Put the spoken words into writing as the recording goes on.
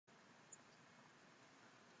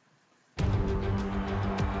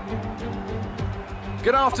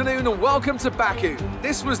Good afternoon and welcome to Baku.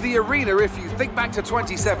 This was the arena, if you think back to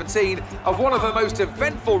 2017, of one of the most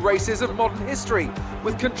eventful races of modern history,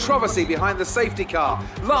 with controversy behind the safety car,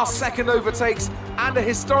 last-second overtakes, and a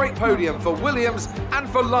historic podium for Williams and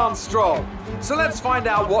for Lance Stroll. So let's find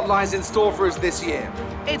out what lies in store for us this year.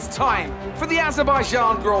 It's time for the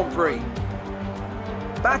Azerbaijan Grand Prix.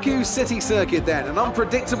 Baku City Circuit then, an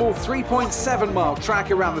unpredictable 3.7-mile track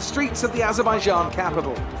around the streets of the Azerbaijan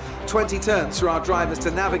capital. 20 turns for our drivers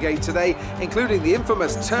to navigate today, including the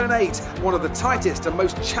infamous Turn 8, one of the tightest and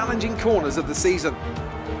most challenging corners of the season.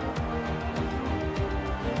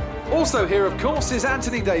 Also here, of course, is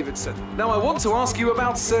Anthony Davidson. Now I want to ask you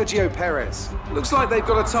about Sergio Perez. Looks like they've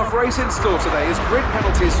got a tough race in store today, as grid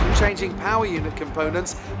penalties from changing power unit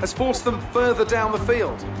components has forced them further down the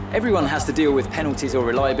field. Everyone has to deal with penalties or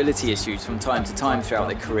reliability issues from time to time throughout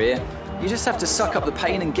their career. You just have to suck up the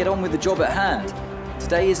pain and get on with the job at hand.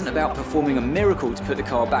 Today isn't about performing a miracle to put the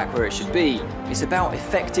car back where it should be. It's about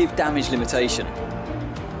effective damage limitation.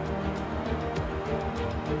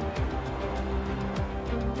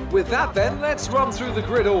 With that then, let's run through the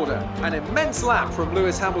grid order. An immense lap from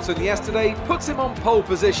Lewis Hamilton yesterday puts him on pole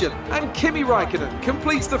position, and Kimi Raikkonen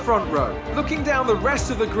completes the front row. Looking down the rest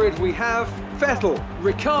of the grid, we have Vettel,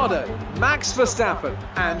 Ricciardo, Max Verstappen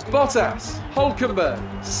and Bottas, Hülkenberg,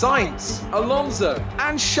 Sainz, Alonso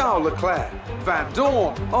and Charles Leclerc, Van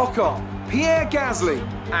Dorn, Ocon, Pierre Gasly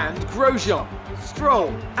and Grosjean,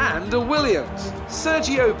 Stroll and Williams,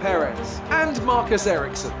 Sergio Perez and Marcus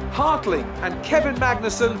Ericsson, Hartley and Kevin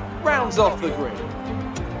Magnussen rounds off the grid.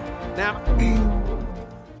 Now,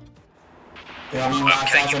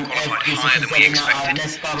 Okay, you qualified higher than we expected,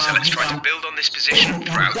 so let's try to build on this position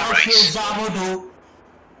throughout the race.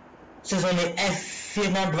 Sezóny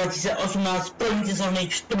F1 2018, první sezóny,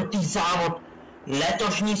 čtvrtý závod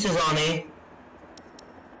letošní sezóny,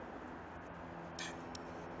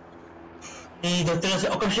 do kterého se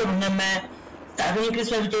okamžitě vrhneme. Tak někdy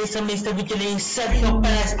jsme viděli, sami jste viděli Sergio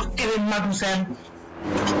Perez a Kevin Magnussen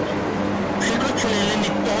překročili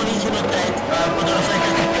limit pohonných jednotek po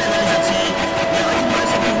dosažení penalizaci.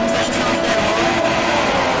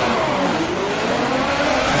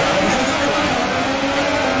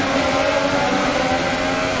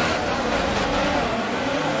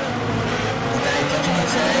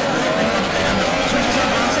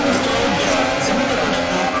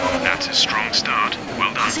 That's a strong start.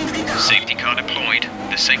 Well done. Safety car deployed.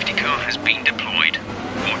 The safety car has been deployed.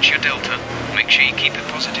 Watch your delta. Make sure you keep it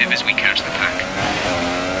positive as we catch the pack.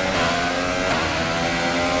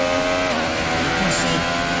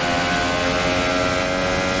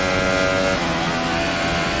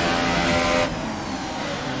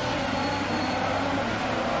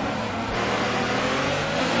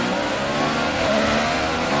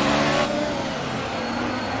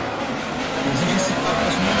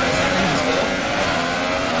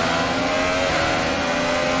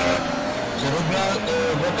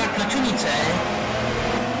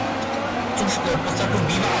 Což v podstatě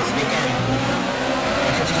bývá zvykem.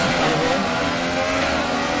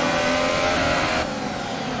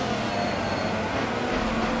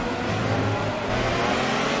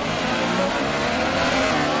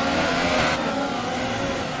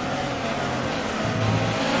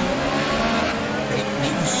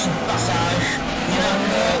 Nejúžší pasáž, jinak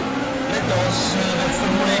letos ve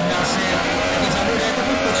Formule 1 se taky zabude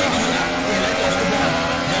takový početí a ty letos to byla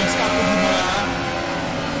ženská podívaná.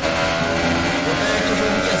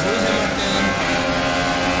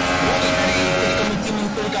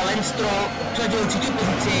 Stroll obsadil třetí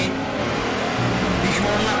pozici, když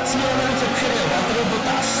mohl na cílové ruce předjel Valtteri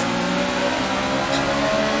Bottas.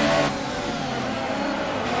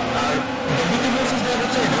 A debutoval se zde v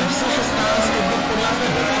roce 2016, kdy byl pod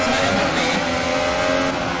názvem Bottas na Evropy.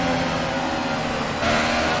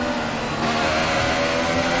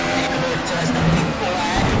 Teďka byl celé znamený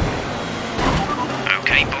pole.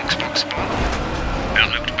 Okay, box. That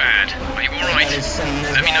looked bad. Are you alright?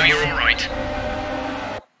 Let me know you're alright.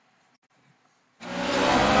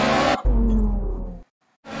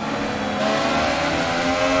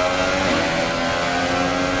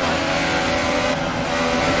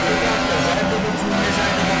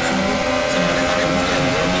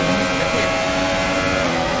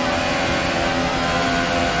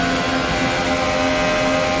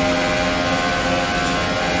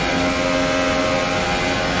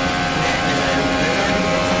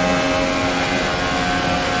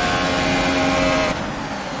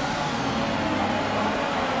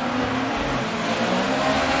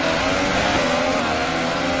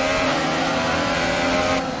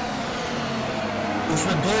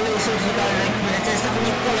 chvíli jsem říkal, že je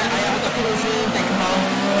stavení kole a já ho taky rozumím, tak mám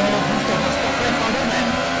to takhle pademe.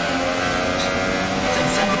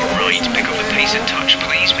 Right, pick up the pace a touch,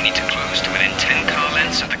 please. We need to close to within 10 car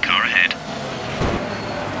lengths of the car ahead.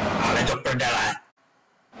 Ale do prdele.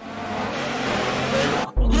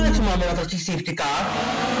 Podle co máme na tačí safety car?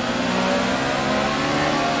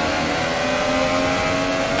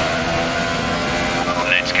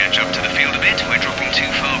 Let's catch up to the field a bit. We're dropping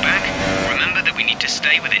too far back. Remember that we need to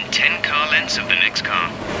stay within 10 car lengths of the next car.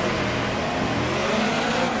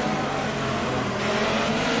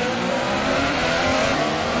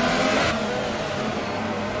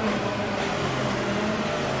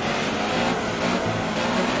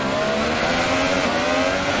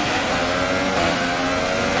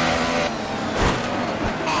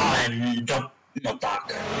 No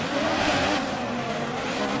tak.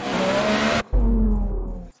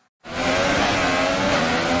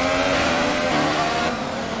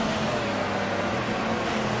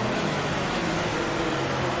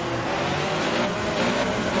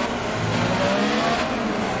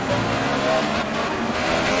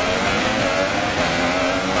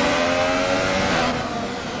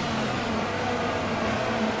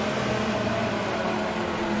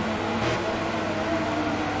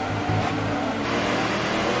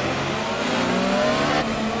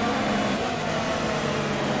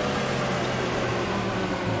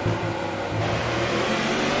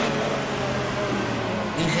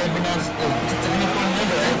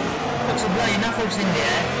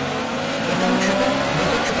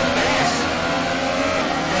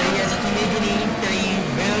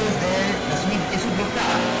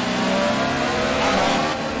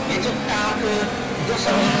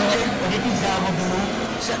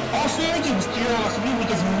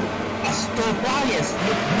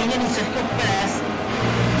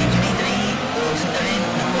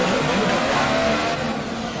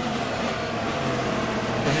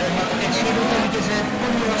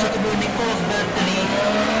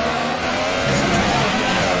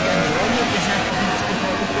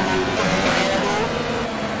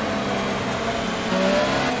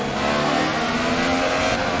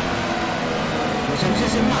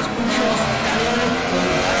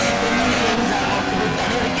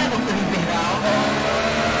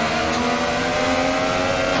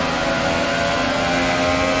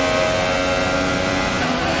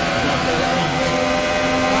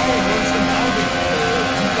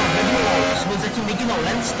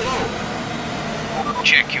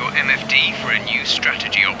 Check your MFD for a new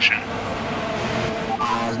strategy option.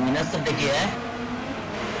 A změna strategie?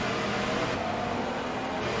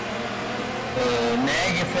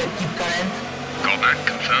 Ne, že keep current. Got that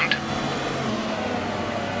confirmed?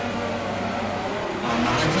 A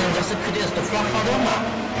magazín zase přijde z doflafa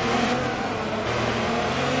doma.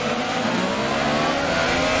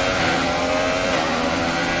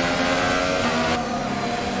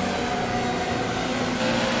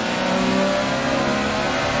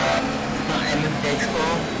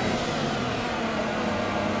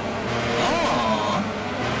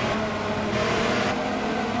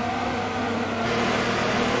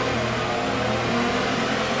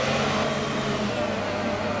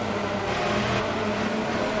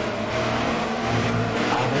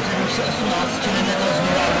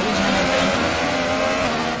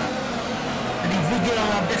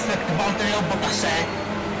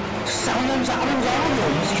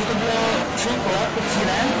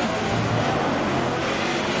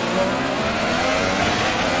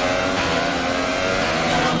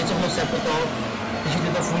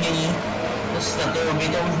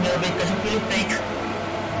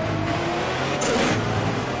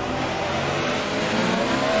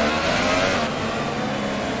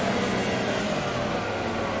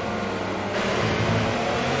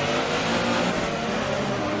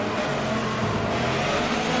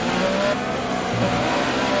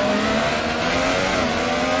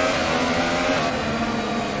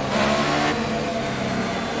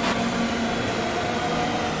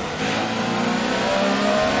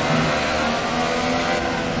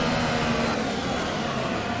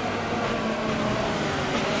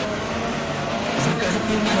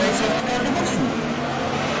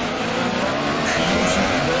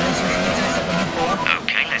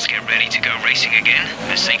 Okay, let's get ready to go racing again.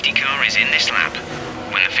 The safety car is in this lap.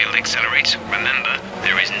 When the field accelerates, remember,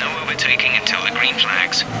 there is no overtaking until the green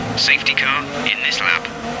flags. Safety car in this lap.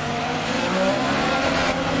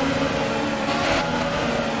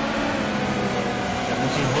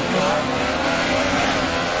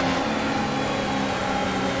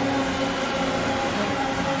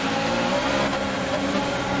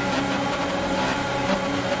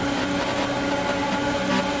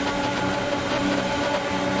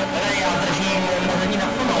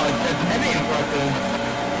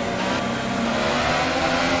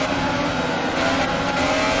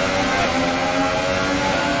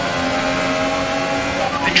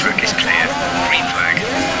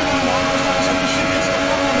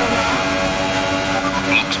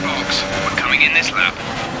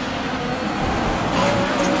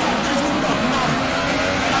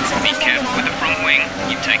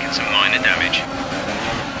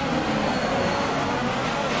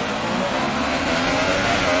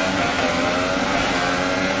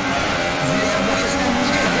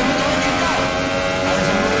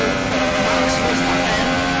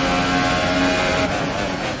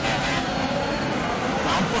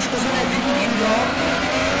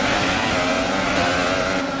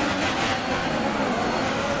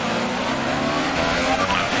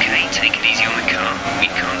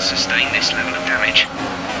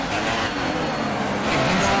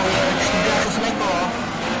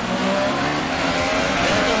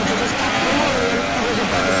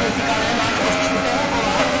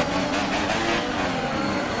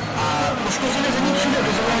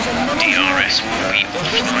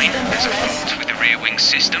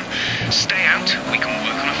 Stay out, we can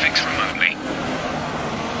work on a fix remotely.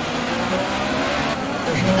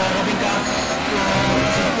 Takže na rovinkách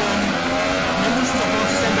nemůžu zapnout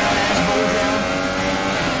systém DRS, bohužel.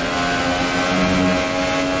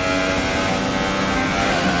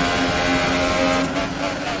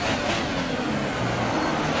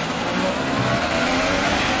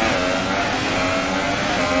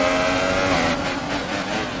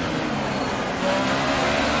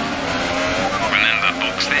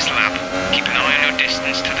 This lap, keep an eye on your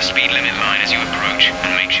distance to the speed limit line as you approach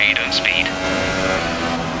and make sure you don't speed.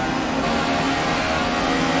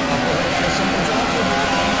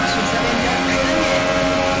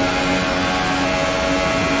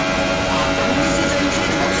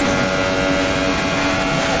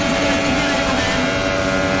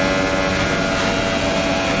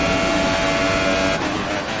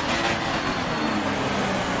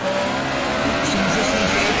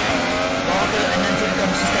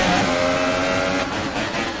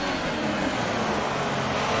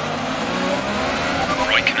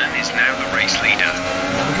 Is now the race leader.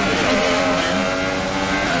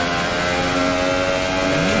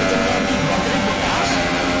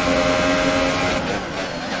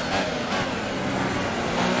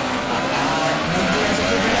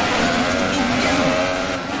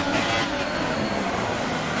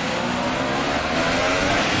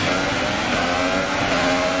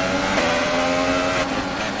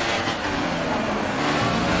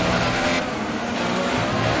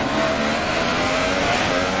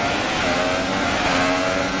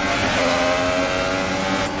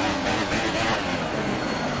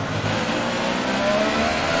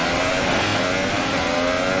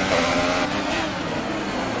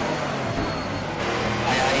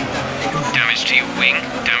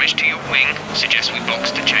 Damage to your wing. Suggest we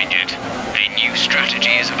box to change it. A new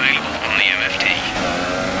strategy is available on the MFT.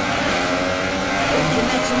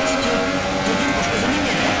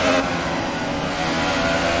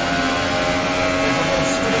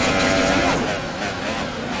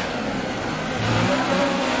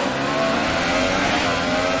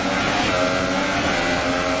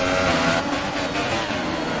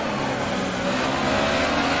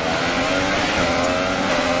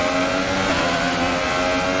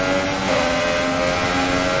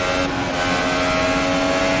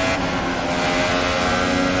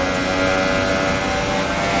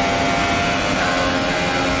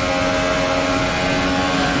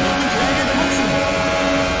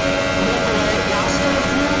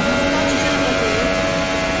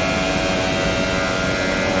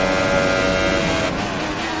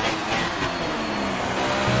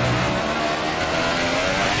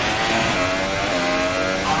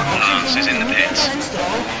 Is in the pits.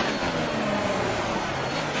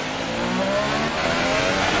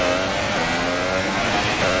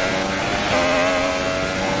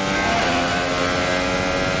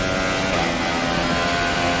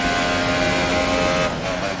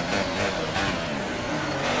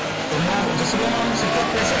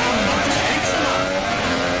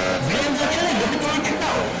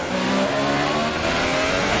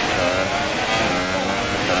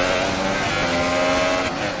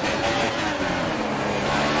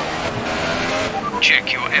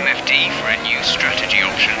 Check your MFD for a new strategy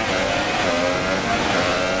option.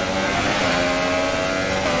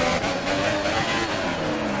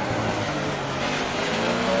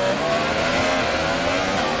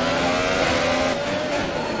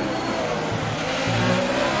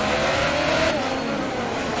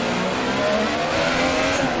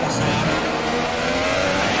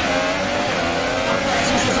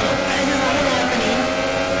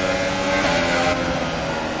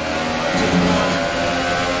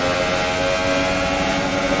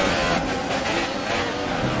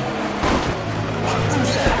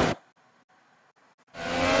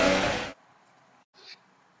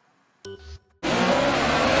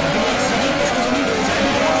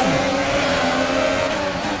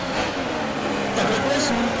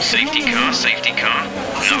 Safety car,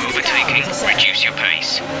 no overtaking, reduce your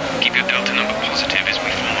pace. Keep your delta number positive as we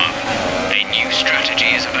form up. A new strategy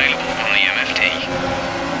is available on the MFT.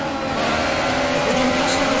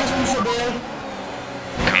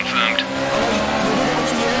 Confirmed.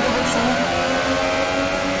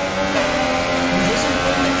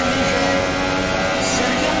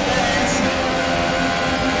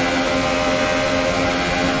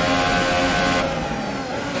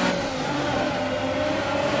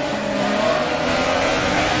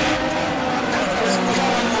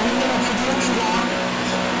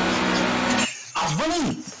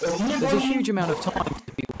 There's a huge amount of time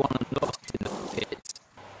to be won and lost in the pits,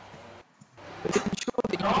 but ensure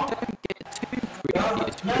that you don't get too previous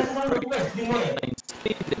with approaching the lane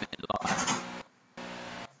speed limit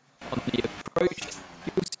approach,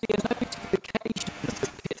 you'll see a notification of the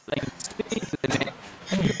pit lane speed limit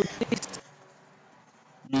and your distance.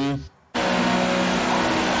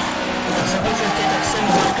 Tak jsem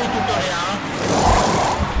zvažkal tutoriál.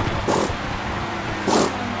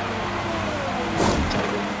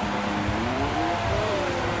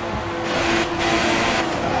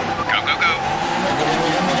 Go, go, go.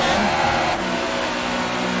 Jdem.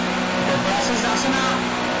 Dokonce se zdá se na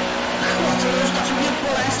celou stačí mě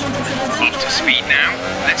pole s tímto předletem. Up to speed now.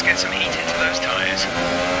 Let's get some heat into those tyres.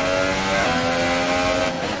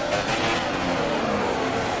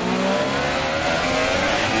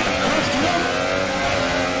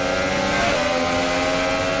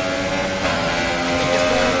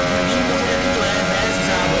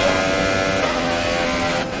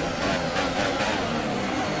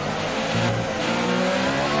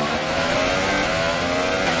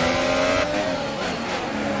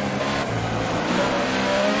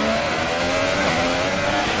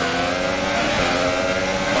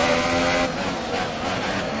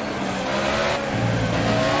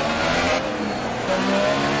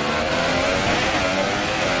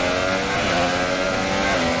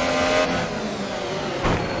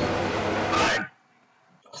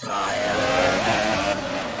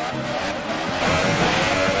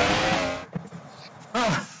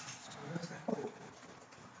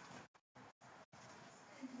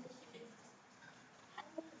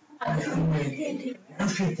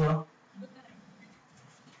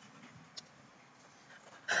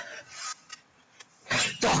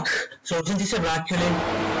 Tak, sourozenci se vrátili.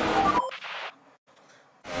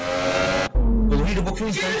 Po druhý dobu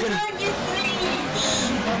přijeli sourozenci.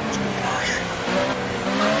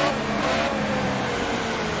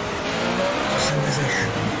 To se nezeš.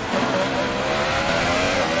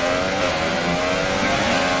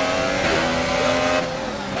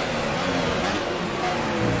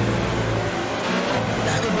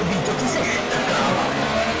 Tak to blbý, to ty seš ta kráva.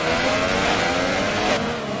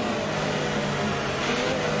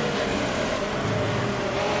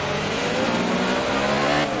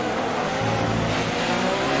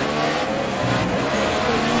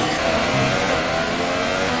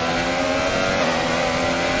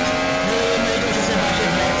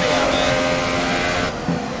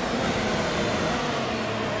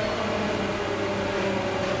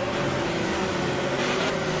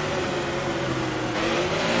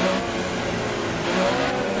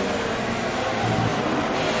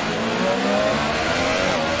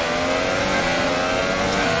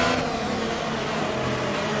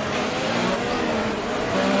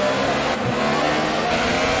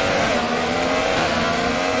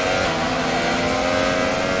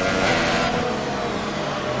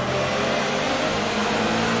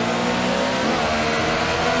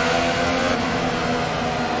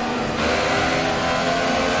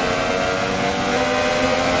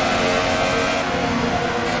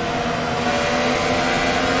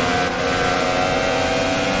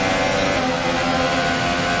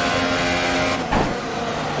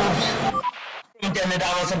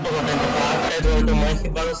 Nedával jsem pozor tentokrát, to je to moje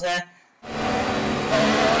chyba zase.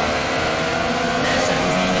 Ne, se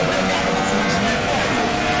už ní nebudem nějak absolutně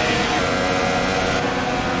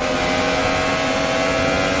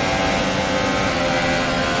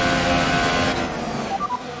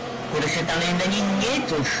konečně tam není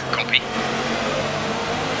nic už. Copy.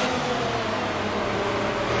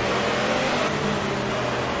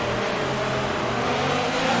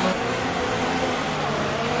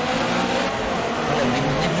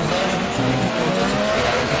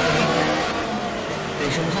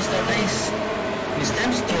 Takže mu zase tady s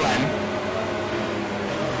mistrem Strolem.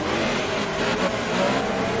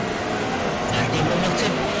 Tak tím mu chci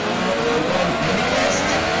minitest.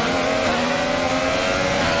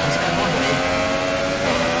 Dneska body.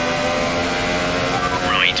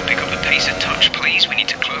 Right, pick up the pace a touch, please. We need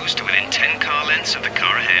to close to within 10 car lengths of the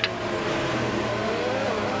car ahead.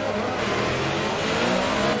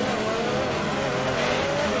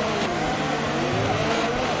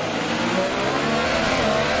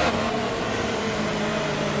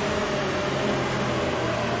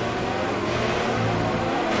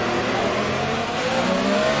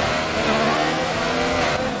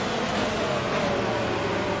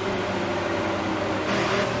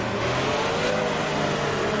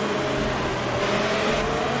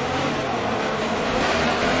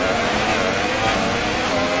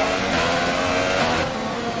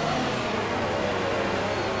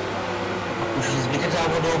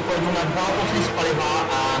 Pojedu na 2 posly z paliva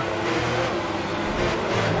a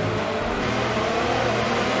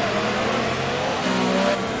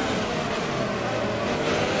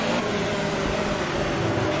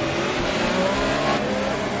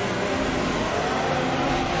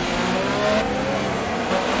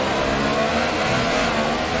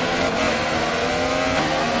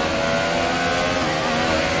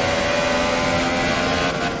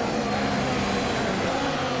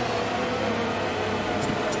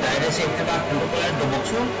jede si třeba do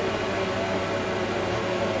boxu.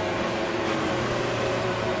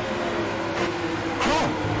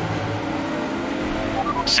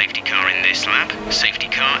 Safety car in this lap, safety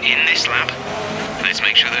car in this lap. Let's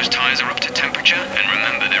make sure those tyres are up to temperature, and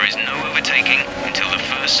remember there is no overtaking until the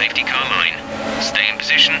first safety car line. Stay in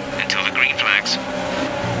position until the green flags.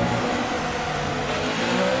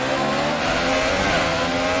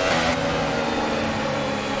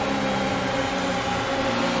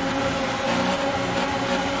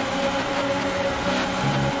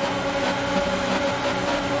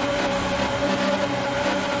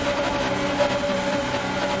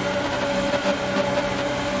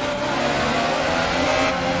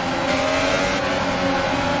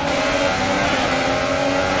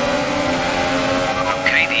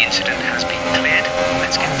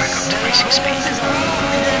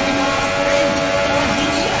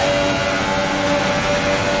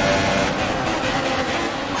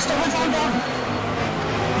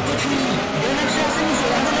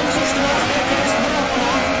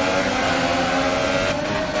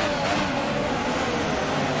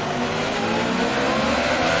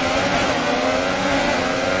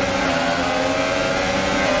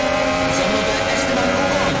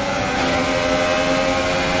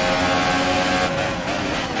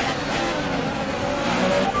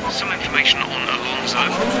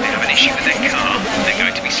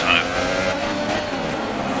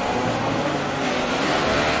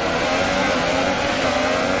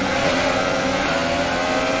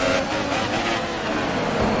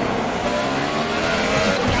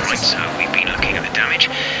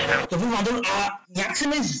 To vypadlo a nějak se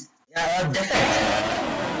mi defekt.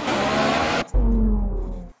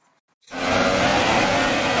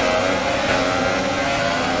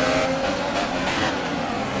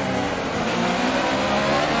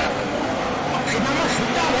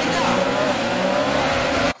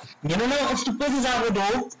 Někdo měl odstupovat ze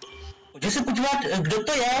závodu, pojďte se podívat, kdo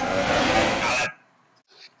to je, ale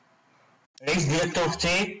race director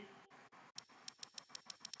chci.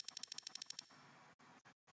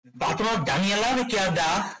 Vypadá to na Daniela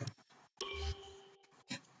Ricciarda.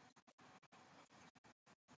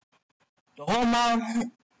 Toho mám...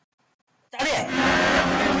 Tady je.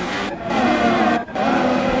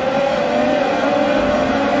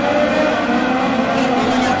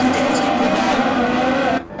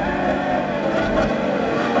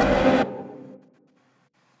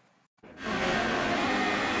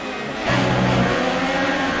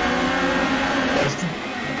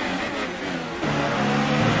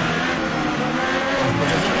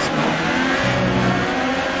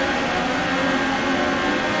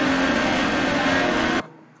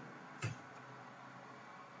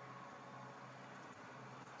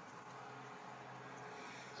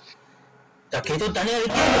 Tak je to Daniel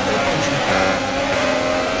Ricciardo, který končí.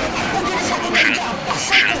 A podívej se, jak to dělá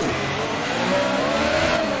Paseku.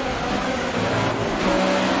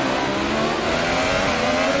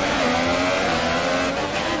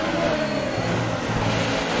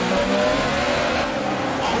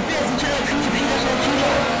 A opět začíná všichni přijde se přijde.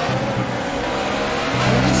 A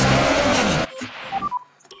oni sami končí.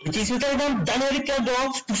 Vidíte, jsme tady tam Daniel Ricciardo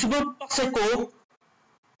způsobil Paseku.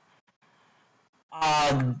 A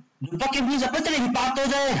dopak je v ní zapletený, vypadá to,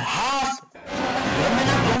 že je Haas. Jdeme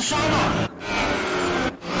na Grosjeana.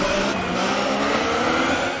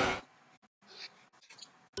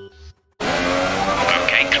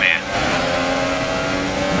 Okay, clear.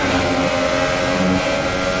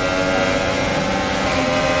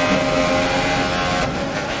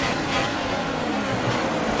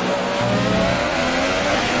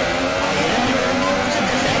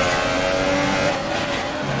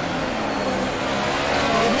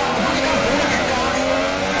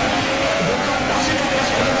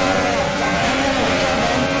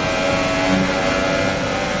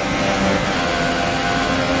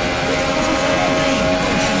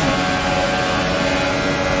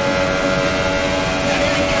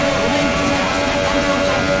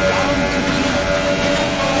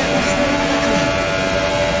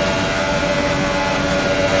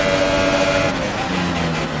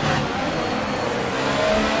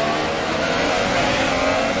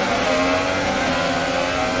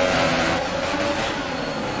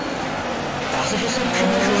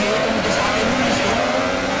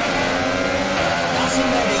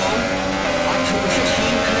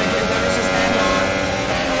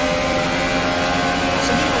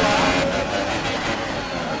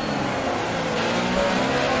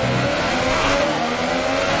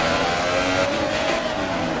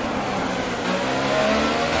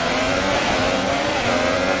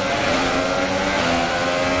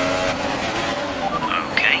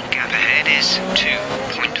 is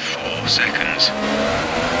 2.4 seconds.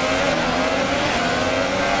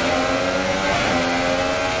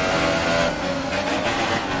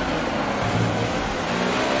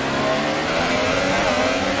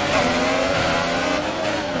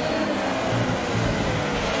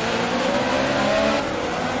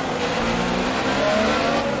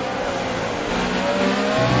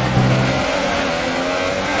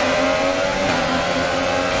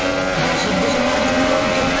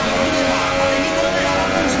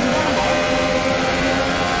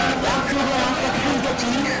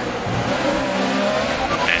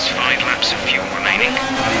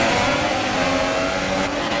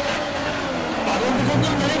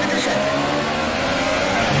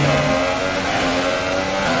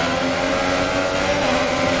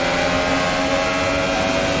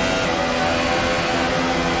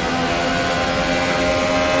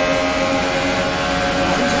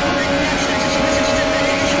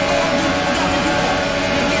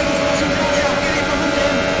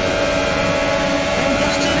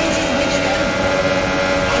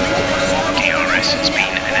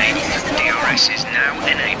 Is now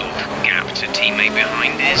enabled. Gap to teammate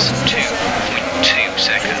behind is 2.2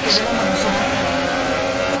 seconds.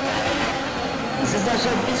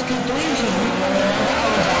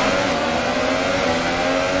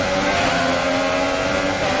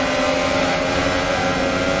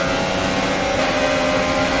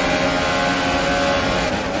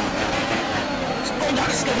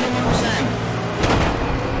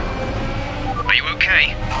 Are you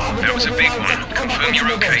okay? That was a big one. Confirm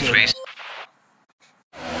you're okay, please.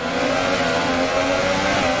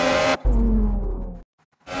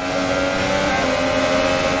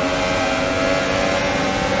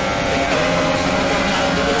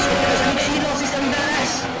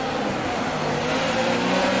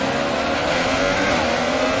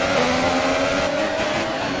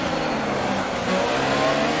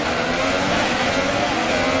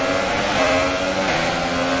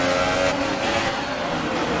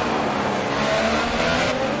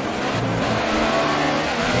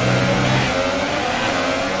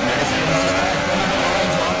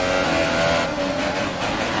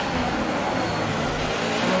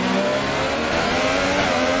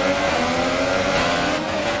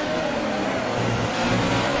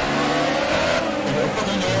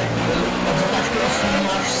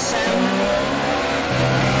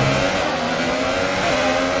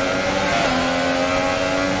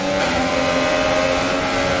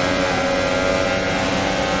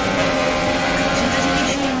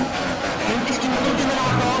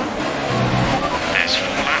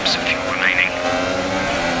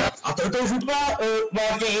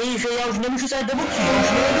 vážněji, že já už nemůžu se do boxu, já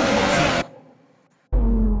už nejdu do boxu.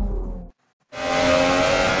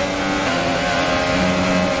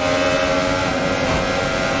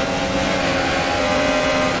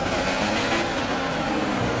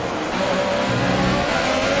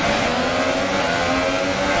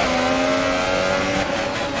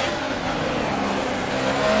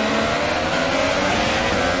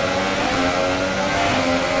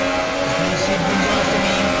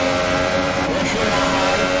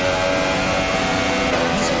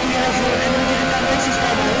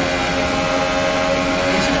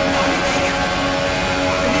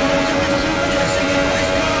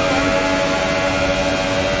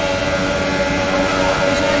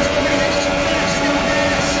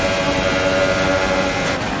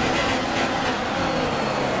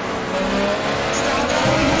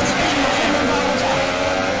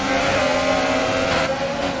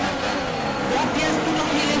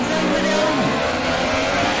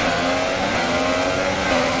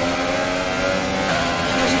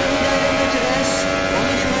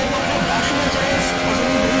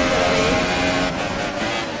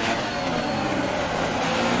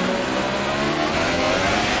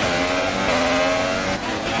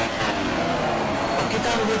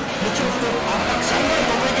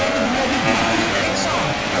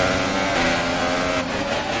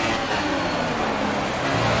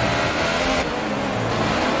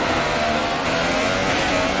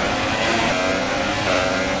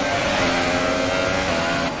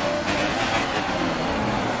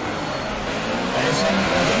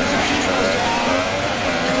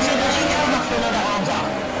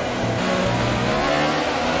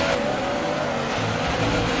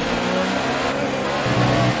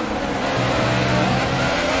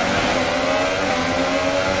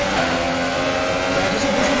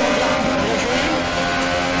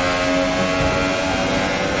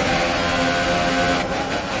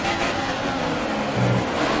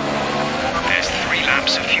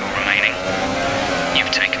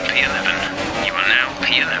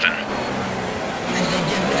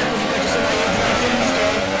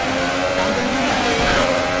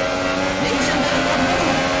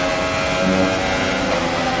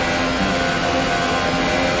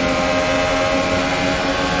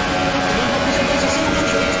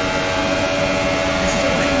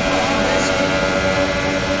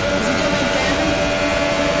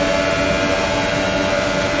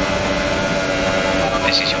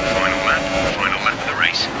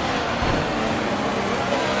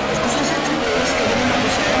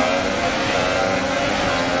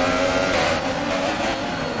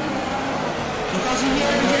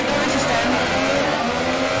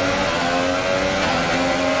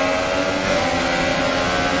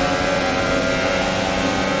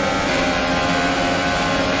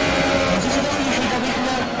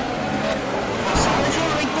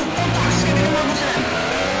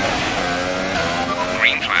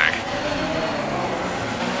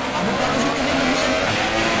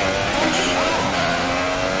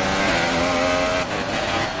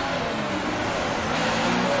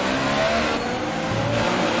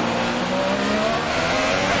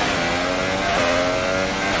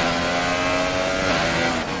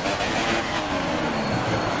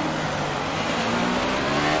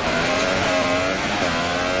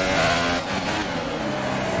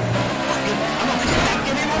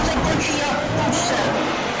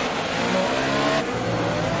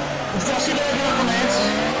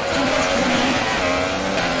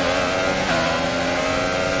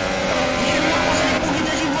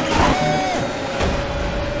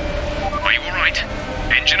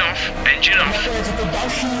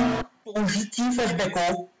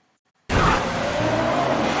 flashbacku.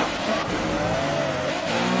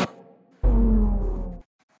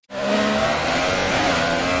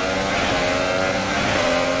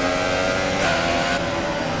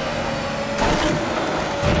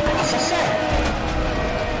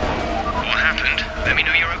 What happened? Let me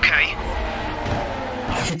know you're okay.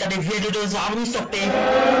 Až je tady vjede do závodní stopy.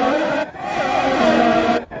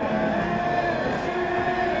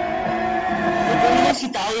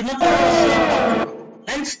 Chytá jedna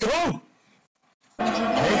ten strom.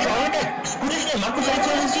 Ale člověk, skutečně Markus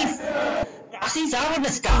Ericsson jezdí krásný závod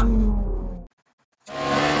dneska.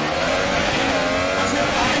 A jsme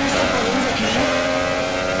pár místo po něm zatím.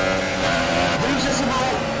 Budím se sebou.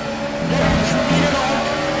 Šupí rok.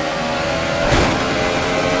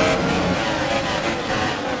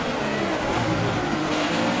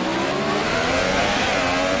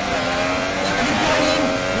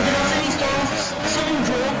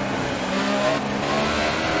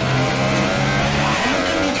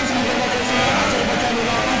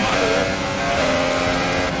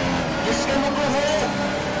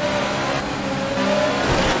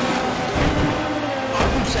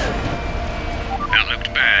 That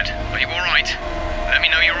looked bad. Are you alright? Let me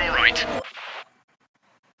know you're alright.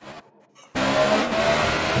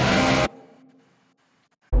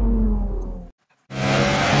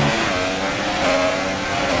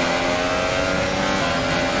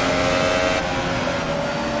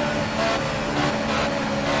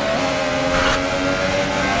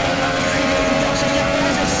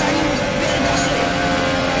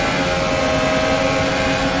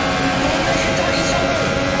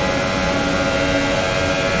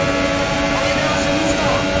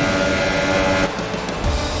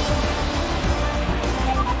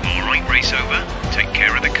 Race over. Take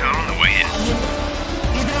care of the car on the way in.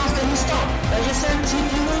 11. místo, takže jsem 3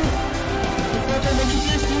 týmů. Dokonce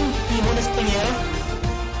nejčistější týmu nesplnil.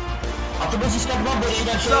 A to byl získat 2 body.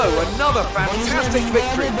 So, another fantastic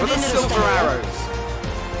victory for the Silver Arrows.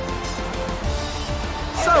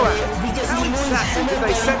 So, how exactly did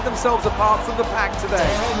they set themselves apart from the pack today?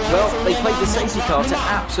 Well, they played the safety car to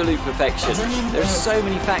absolute perfection. There are so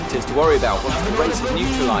many factors to worry about once the race is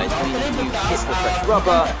neutralised. I mean, do you hit the fresh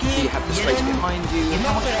rubber? Do you have the space behind you?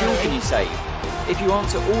 How much fuel can you save? If you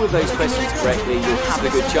answer all of those questions correctly, you'll have a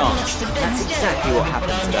good chance. That's exactly what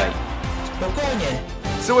happened today.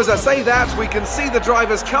 So as I say that, we can see the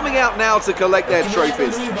drivers coming out now to collect their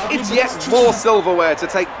trophies. It's yet more silverware to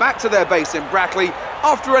take back to their base in Brackley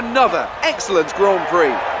after another excellent Grand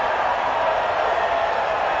Prix.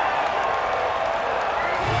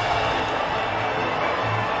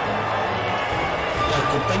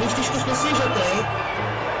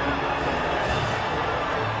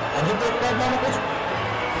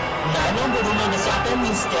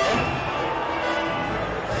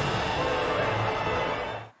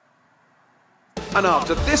 And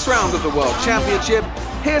after this round of the World Championship,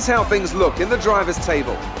 here's how things look in the Drivers'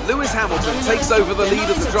 Table. Lewis Hamilton takes over the lead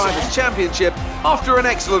of the Drivers' Championship after an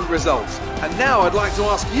excellent result. And now I'd like to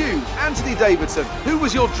ask you, Anthony Davidson, who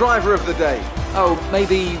was your driver of the day? Oh,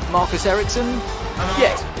 maybe Markus Ericsson?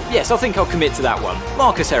 Yes, I think I'll commit to that one.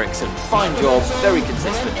 Markus Ericsson, fine job, very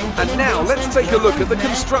consistent. And now let's take a look at the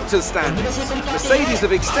Constructors' standings. Mercedes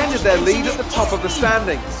have extended their lead at the top of the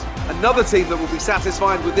standings. Another team that will be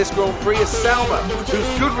satisfied with this Grand Prix is Sauber, whose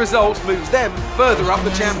good results moves them further up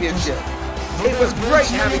the championship. It was great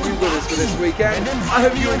having you with us for this weekend. I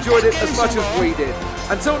hope you enjoyed it as much as we did.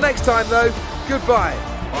 Until next time though, goodbye.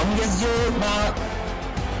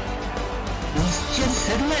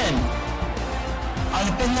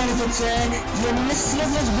 Ale penalizace je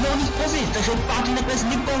nesledně z budových pozic, takže 5. nakonec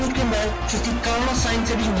Nico Hülkenberg, 6. Carlos Sainz,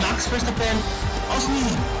 7. Max Verstappen,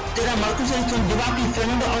 8. teda Markus Ericsson, 9.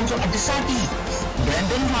 Fernando Alonso a 10.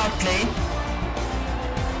 Brandon Hartley.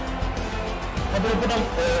 A byl potom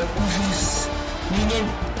už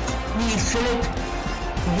zmíněn Filip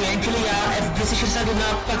Guyen, čili já, F261,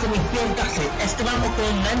 pak jsem jich 5 taxi, Esteban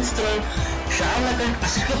Ocon, Lance Stroll, Charles Leclerc a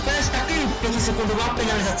Sergio Perez taky 5sekundová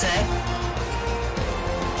penalizace.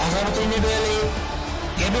 A zároveň nedojeli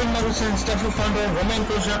Kevin Magnussen, Stoffel van Dorn, Romain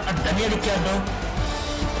Grosjean a Daniel Ricciardo.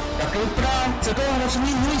 Tak vypadá celkově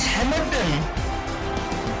hrozný Lewis Hamilton.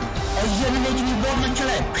 O jeden jediný bod na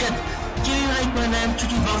čele před Kimi Raikkonenem, 3.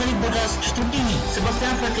 Valtteri Bottas, 4.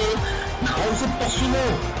 Sebastian Vettel, nahoru se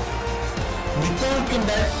posunul Nico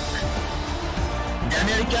Hülkenberg,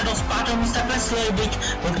 Daniel Ricciardo z 5. místa kleslil, byť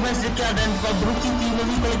pojďme s Ricciardem, 2 brutí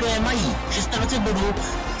týmoví kolegové mají 26 bodů,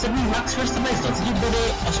 7. Max Verstappen s 20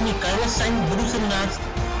 body, 8. Carlos Sainz bodů 17,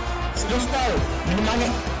 se dostal minimálně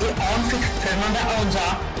i on před Fernanda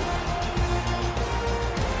Alonsa.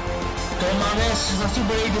 To máme vlastně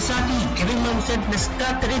byli 10. Kevin Magnussen dneska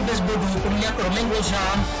tedy bez bodů, podobně jako Romain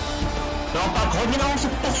Grosjean. Naopak hodně nám se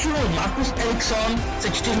posunul Marcus Ericsson se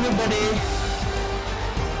 4 body.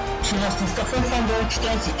 13. Stoffel Fandor,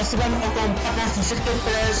 14. Esteban Ocon, 15. Sergio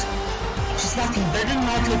Perez, 16. Braden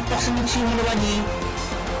Marshall, poslední 3 hodovaní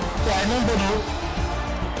po 1 bodu.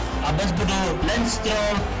 A bez bodu Lance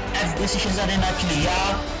Stroll, F261, čili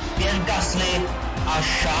já, Pierre Gasly a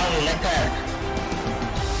Charles Leclerc.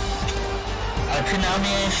 Ale před námi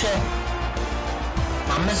je ještě,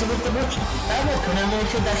 máme se to bylo máme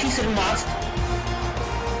ještě další 17,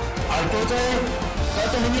 ale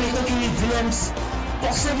tohle není rychločilý Williams,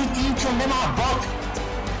 poslední tým, co nemá bod,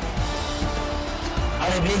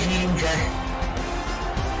 ale věřím, že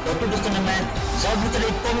to dostaneme. Zalbu tedy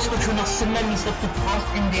poskočil na 7. místo před Fast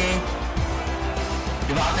Indy,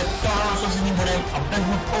 9. Toro s posledním bodem a bez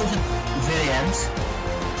bod pouze Williams.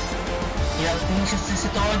 Jinak v první šestce se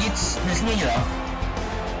toho nic nezměnilo.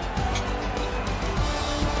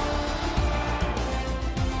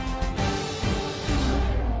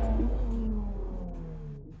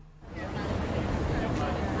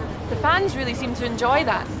 The fans really seem to enjoy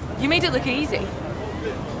that. You made it look easy.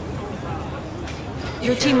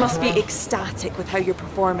 Your team must be ecstatic with how you're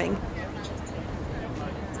performing.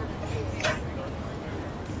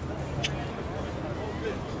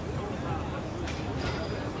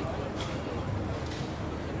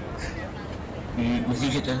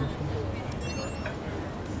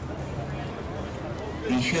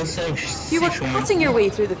 You were cutting your way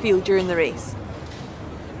through the field during the race.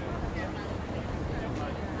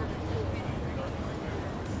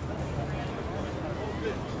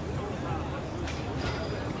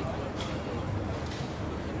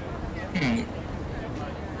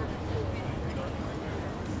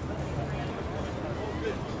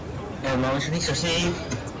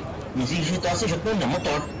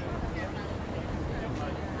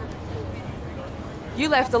 You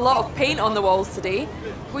left a lot of paint on the walls today.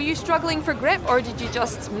 Were you struggling for grip or did you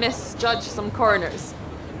just misjudge some corners?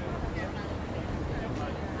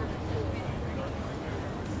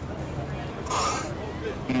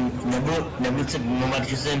 Nebyl se moment,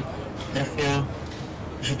 že jsem trefil,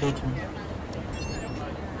 že to je to.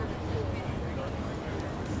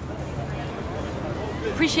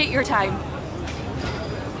 Appreciate your time.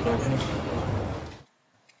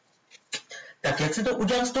 Tak jak se to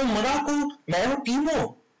udělat s tou morálkou mého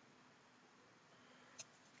týmu?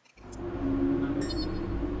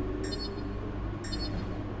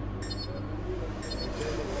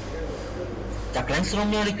 Tak Lance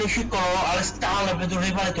měl rychlejší kolo, ale stále vedl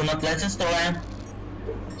rivalitu nad Lance Strollem.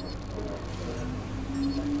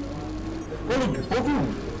 Kolik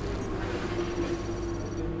bodů?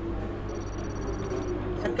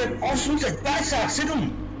 Tak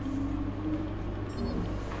 857.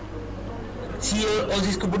 Cíl o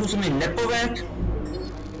zisku bodů se mi nepoved.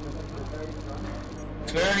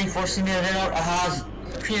 Ferrari, Force India, Renault a Haas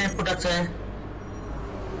všichni nepodat se.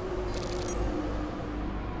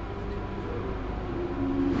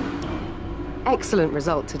 Excellent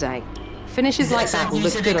result today. Finishes like that will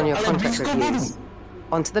look good on your contract reviews.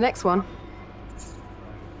 On to the next one.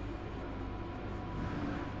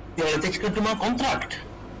 Jo, ale teďka tu mám kontrakt.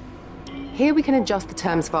 Here we can adjust the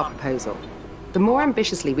terms of our proposal. The more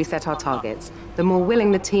ambitiously we set our targets, the more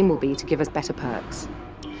willing the team will be to give us better perks.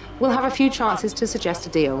 We'll have a few chances to suggest a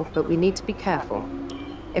deal, but we need to be careful.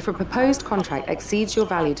 If a proposed contract exceeds your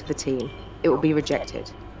value to the team, it will be rejected,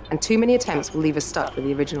 and too many attempts will leave us stuck with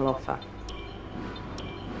the original offer.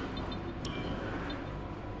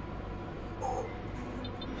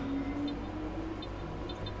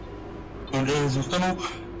 Zůstanu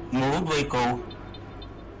novou dvojkou.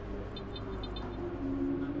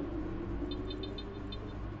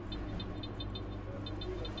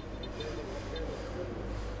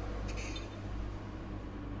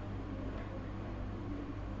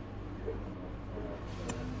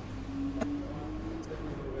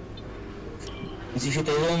 Myslím, že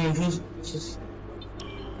tohle můžu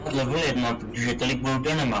level 1, protože tolik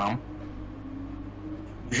bodů nemám.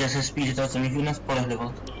 Že se spíš, že to se můžu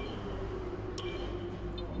nespolehlivot.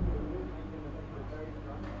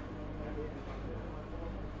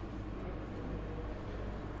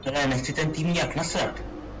 Ale nechci ten tým nějak nasrat.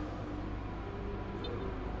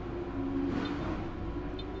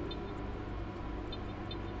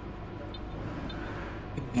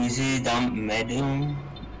 Easy, dám medium.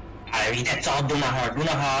 Ale víte co, jdu na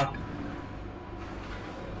hard.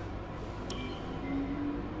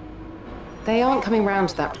 They aren't coming round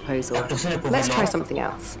to that proposal. Let's try something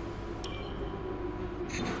else.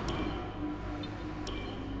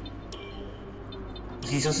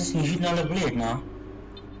 Musí zase snížit na level 1.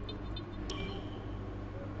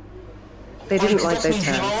 They didn't like those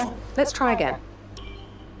terms. Let's try again.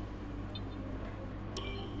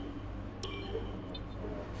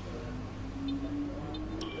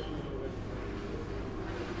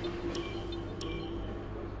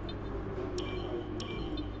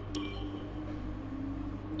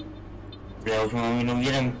 Já už mám jenom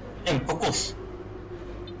jeden pokus.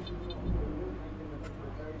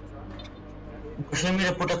 Ukažte mi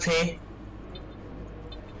reputaci.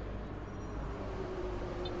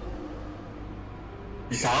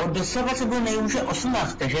 Závod dosava se byl nejúže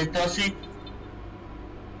 18, takže to asi...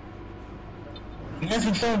 Měl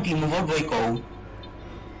zůstal týmovou dvojkou.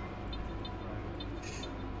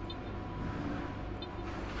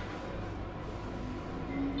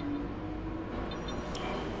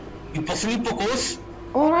 Poslední pokus.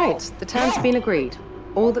 All right, the terms have been agreed.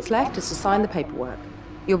 All that's left is to sign the paperwork.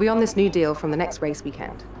 You'll be on this new deal from the next race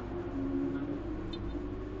weekend.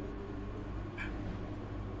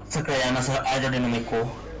 Sakra, já na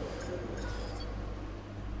aerodynamiku.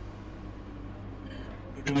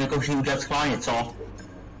 Můžu mi jako udělat schválně, co?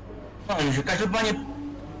 No, takže každopádně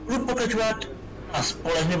budu pokračovat na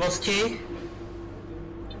spolehlivosti.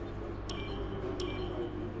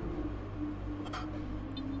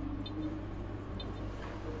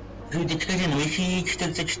 Teďka je nejvyšší,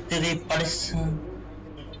 44, 50,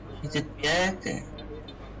 45.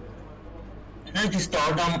 Energy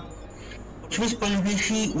store dám očmi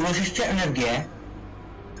spolehlivější úložiště energie.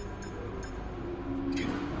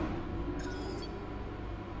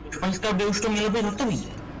 Španělská by už to mělo být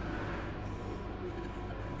hotový.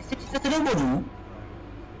 237 bodů.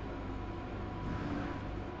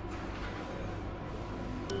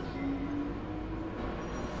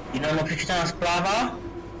 Jiná nepřečítaná zpráva.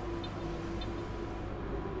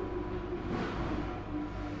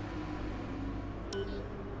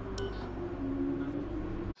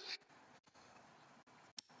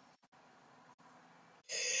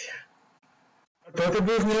 Tohle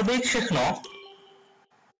by už mělo být všechno.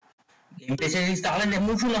 Gameplay se stále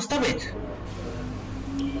nemůžu nastavit.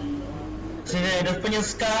 Jde do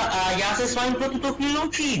Španělska a já se s vámi pro tuto chvíli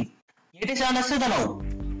loučím. Mějte se a nashledanou.